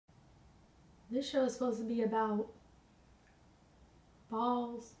This show is supposed to be about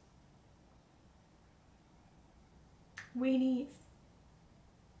balls, weenies,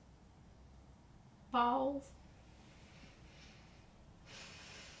 balls.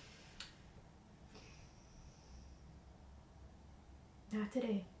 Not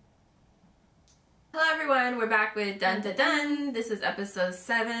today. Hello everyone, we're back with Dandadan. This is episode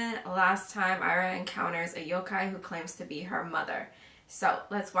 7. Last time Ira encounters a yokai who claims to be her mother. So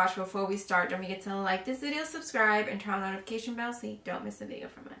let's watch. Before we start, don't forget to like this video, subscribe, and turn on the notification bell so you don't miss a video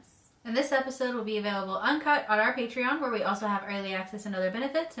from us. And this episode will be available uncut on our Patreon, where we also have early access and other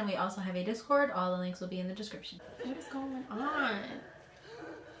benefits, and we also have a Discord. All the links will be in the description. What is going on?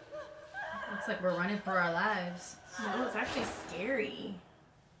 Looks like we're running for our lives. No, it's actually scary.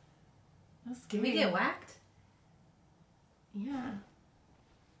 That's scary. Did we get whacked? Yeah.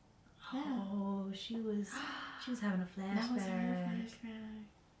 Oh, she was having a flashback. That was her flashback.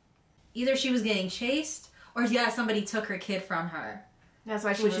 Either she was getting chased, or yeah, somebody took her kid from her. That's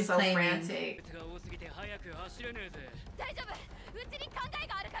why she was so frantic.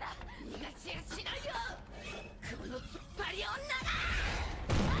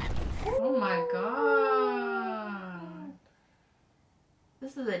 Oh my god.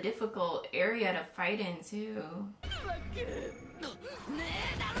 This is a difficult area to fight in too.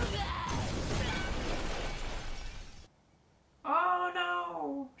 Oh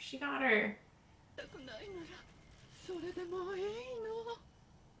no! She got her.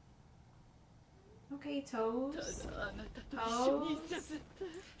 Okay, Toes. Toes.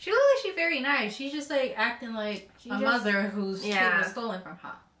 She looks like she's very nice. She's just like acting like a mother whose kid was stolen from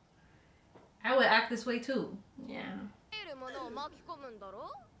her. I would act this way too. Yeah.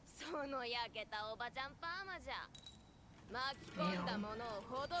 Damn.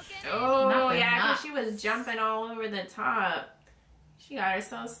 Oh yeah, because she was jumping all over the top. She got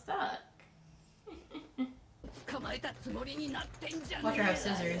herself stuck. Watch her have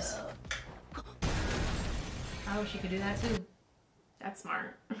scissors. Oh, she could do that too. That's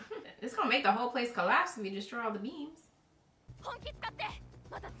smart. It's gonna make the whole place collapse if you destroy all the beams.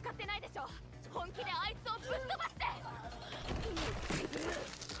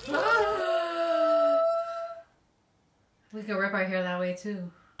 We could rip our hair that way too.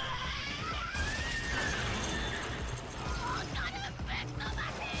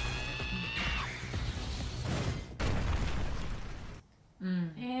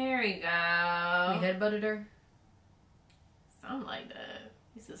 There we go. We headbutted her. Something like that.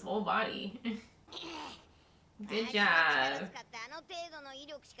 It's his whole body. Good job.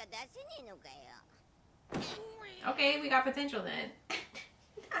 Okay, we got potential then.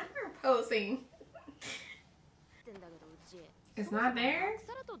 Not her posing. It's not there?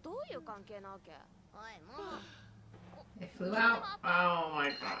 It flew out. Oh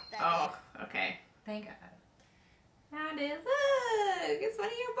my god. Oh, okay. Thank God. Found it. Look! It's one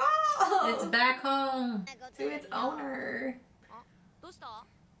of your balls! It's back home. To its owner.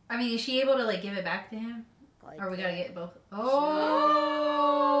 I mean, is she able to like give it back to him? Or we gotta get both? Oh!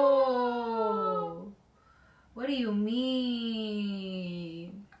 What do you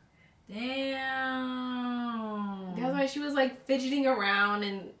mean? Damn. That's why she was like fidgeting around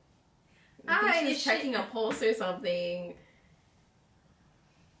and she was checking a pulse or something.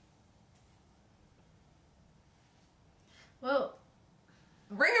 Well,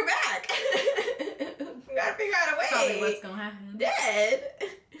 bring her back. We gotta figure out a way. Probably what's gonna happen. Dead.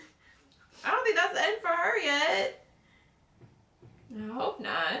 I don't think that's the end for her yet. I hope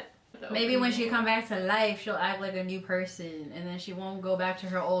not. Maybe when she come back to life, she'll act like a new person, and then she won't go back to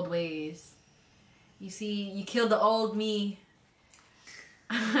her old ways. You see, you killed the old me.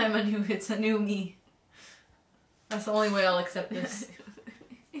 It's a new me. That's the only way I'll accept this.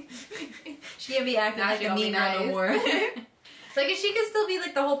 She can't be acting like a me now no more. Like, if she could still be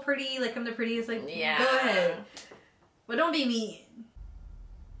like the whole pretty, like I'm the prettiest, like, yeah, go ahead. But don't be mean.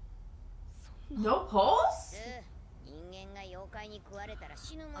 No pulse?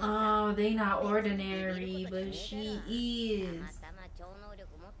 Oh, they not ordinary, but she is.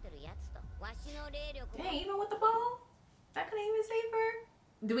 Dang, even with the ball? That couldn't even save her?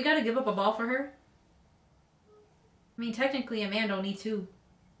 Do we gotta give up a ball for her? I mean, technically a man don't need two.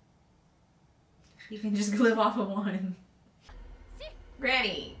 You can just live off of one.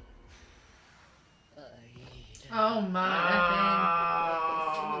 Granny. Oh my.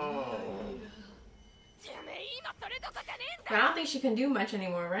 But I don't think she can do much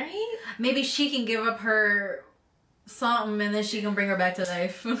anymore, right? Maybe she can give up her something and then she can bring her back to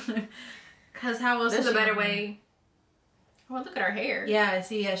life. Cause how else? There's a better way. Oh, look at her hair. Yeah,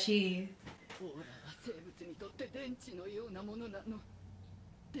 see, yeah, she.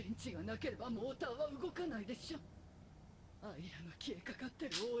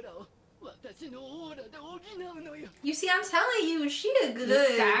 You see, I'm telling you, she a good The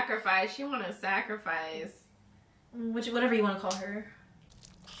sacrifice. She want to sacrifice. Whatever you want to call her.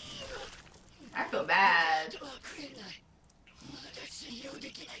 I feel bad.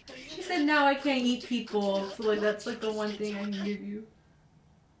 She said, "Now I can't eat people." So like that's like the one thing I can give you.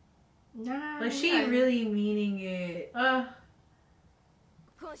 Nah. Like she really meaning it.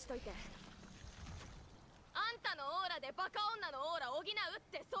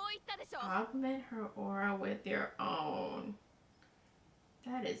 Augment her aura with your own.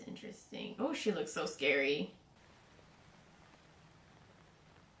 That is interesting. Oh, she looks so scary.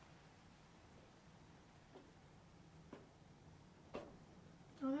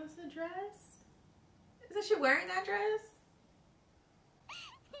 Oh, that's a dress? Isn't she wearing that dress?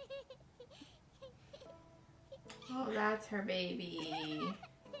 Oh, that's her baby.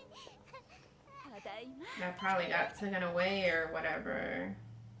 That probably got taken away or whatever.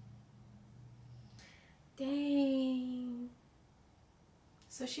 Dang.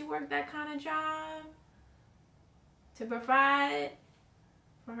 So she worked that kind of job to provide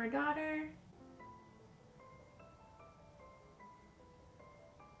for her daughter?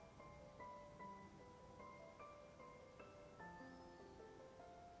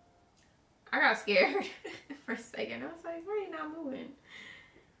 I got scared for a second. I was like, why are you not moving?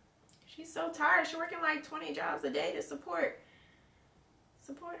 She's so tired. She's working like 20 jobs a day to support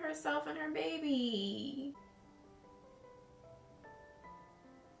herself and her baby.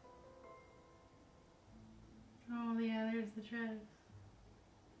 Oh yeah, there's the dress.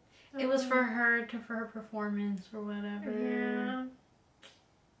 It was for her performance or whatever. Yeah.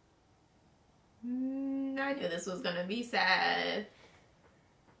 I knew this was gonna be sad.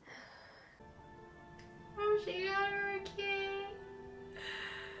 Oh, she got her a kid.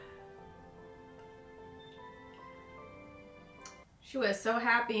 She was so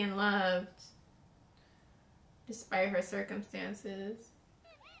happy and loved despite her circumstances.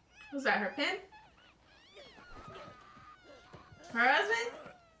 Was that her pimp? Her husband?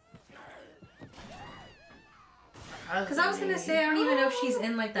 Because I was gonna say, I don't even know if she's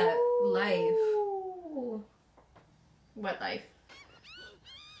in like that life. What life?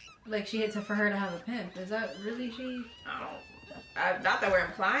 Like she hit for her to have a pimp. Is that really she? I thought that we're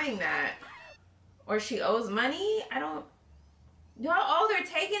implying that. Or she owes money? I don't. Oh, they're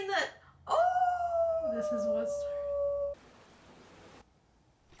taking the. Oh! This is what's.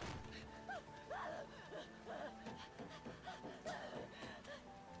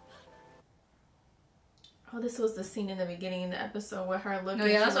 Oh, this was the scene in the beginning of the episode where her looking. Oh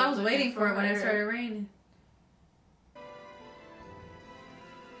yeah, that's what I was waiting for when it started raining.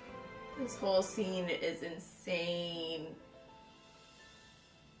 This whole scene is insane.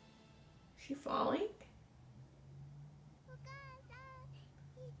 Is she falling?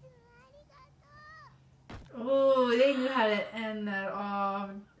 Oh, they knew how to end that off.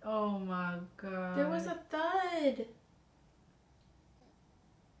 Oh my god. There was a thud.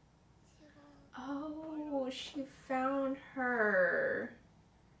 Oh, she found her.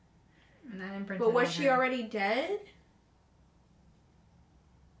 And that imprinted but was on she her. already dead?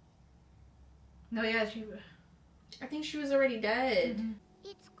 No, yeah, she. I think she was already dead. Mm-hmm.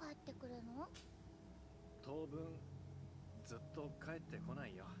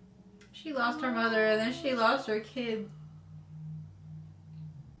 She lost her mother and then she lost her kid.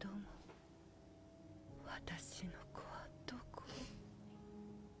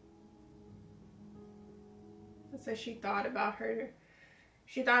 So she thought about her.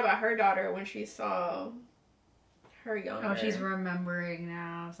 She thought about her daughter when she saw her younger. Oh, she's remembering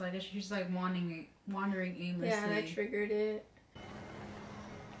now. So I guess she's like wandering aimlessly. Yeah, that triggered it.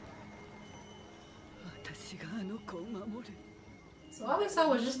 So all we saw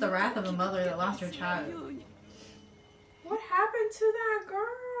was just the wrath of a mother that lost her child. What happened to that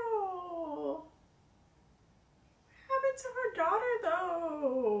girl? What happened to her daughter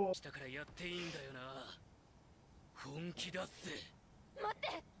though?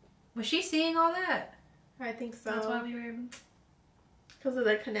 Was she seeing all that? I think so. That's why we were. Because of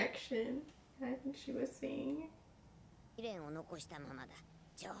the connection. I think she was seeing.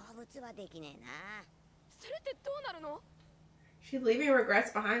 She's leaving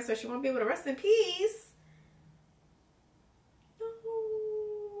regrets behind so she won't be able to rest in peace.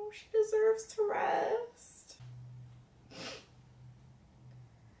 No, she deserves to rest.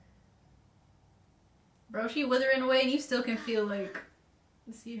 Bro, she withering away and you still can feel like,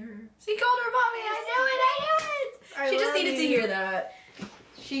 see her. She called her mommy, I knew it! She just needed to hear that.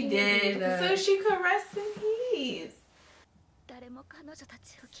 She did, so she could rest in peace. も彼女た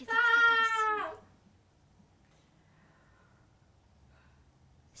ちを傷つけたりしない。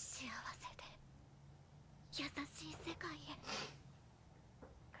幸せで優しい世界へ。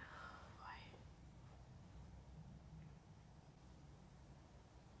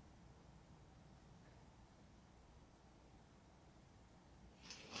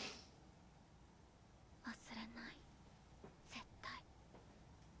忘れない、絶対。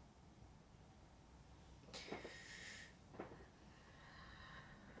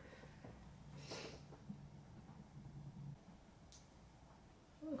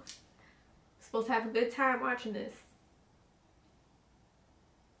Supposed to have a good time watching this.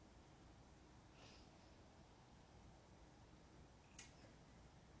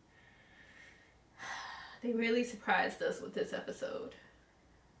 They really surprised us with this episode.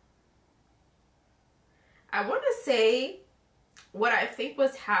 I want to say what I think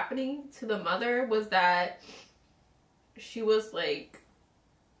was happening to the mother was that she was like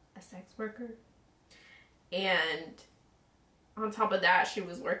a sex worker, and on top of that she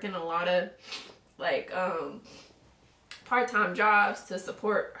was working a lot of like part-time jobs to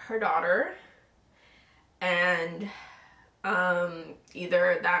support her daughter, and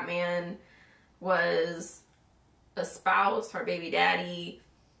either that man was a spouse, her baby daddy,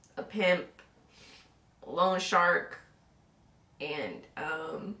 a pimp, loan shark, and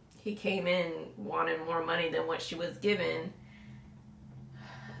he came in wanting more money than what she was given,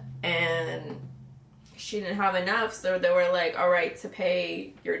 and she didn't have enough, so they were like, all right, to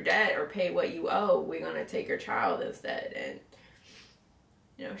pay your debt or pay what you owe, we're gonna take your child instead. And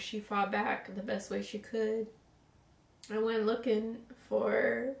you know, she fought back the best way she could and went looking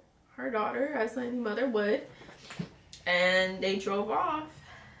for her daughter, as any mother would, and they drove off.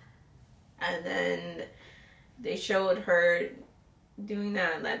 And then they showed her doing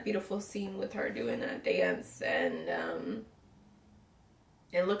that beautiful scene with her doing that dance, and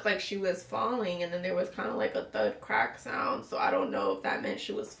it looked like she was falling, and then there was kind of like a thud crack sound, so I don't know if that meant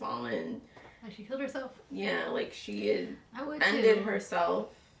she was falling. Like she killed herself? Yeah, like she had ended herself,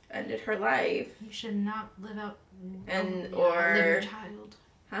 ended her life. You should not live out and outlive your child.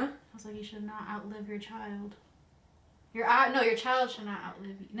 Huh? I was like, you should not outlive your child. Your child should not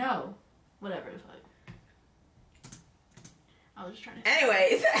outlive you. No. Whatever the fuck. I was just trying to...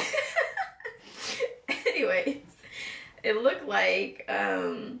 Anyways, it looked like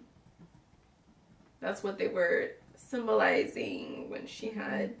that's what they were symbolizing when she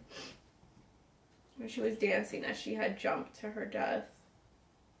was dancing, that she had jumped to her death,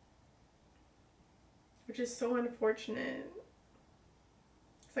 which is so unfortunate.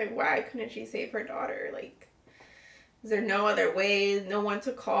 It's like, why couldn't she save her daughter? Like, is there no other way? No one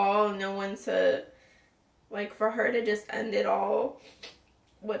to call? No one to, like, for her to just end it all?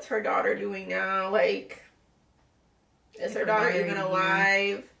 What's her daughter doing now? Like, is her daughter even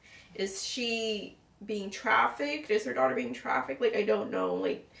alive? Is she being trafficked? Is her daughter being trafficked? Like, I don't know.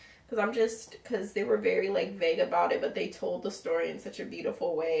 Like, because they were very, like, vague about it, but they told the story in such a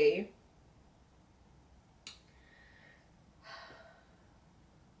beautiful way.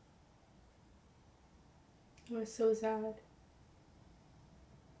 It was so sad.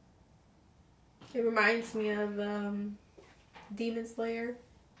 It reminds me of Demon Slayer.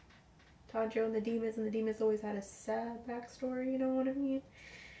 Tanjiro and the demons always had a sad backstory, you know what I mean?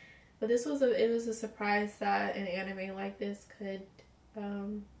 But it was a surprise that an anime like this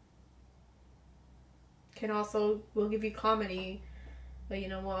will give you comedy, but, you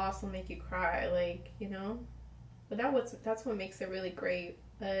know, will also make you cry, like, you know? But that's what makes it really great.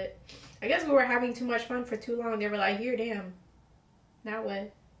 But I guess we were having too much fun for too long. They were like, here, damn. Now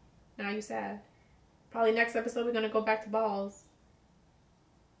what? Now you sad. Probably next episode we're going to go back to balls.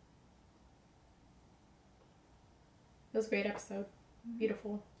 It was a great episode.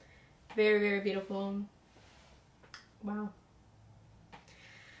 Beautiful. Very, very beautiful. Wow.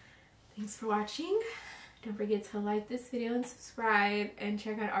 Thanks for watching. Don't forget to like this video and subscribe, and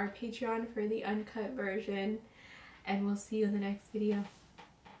check out our Patreon for the uncut version. And we'll see you in the next video.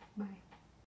 Bye.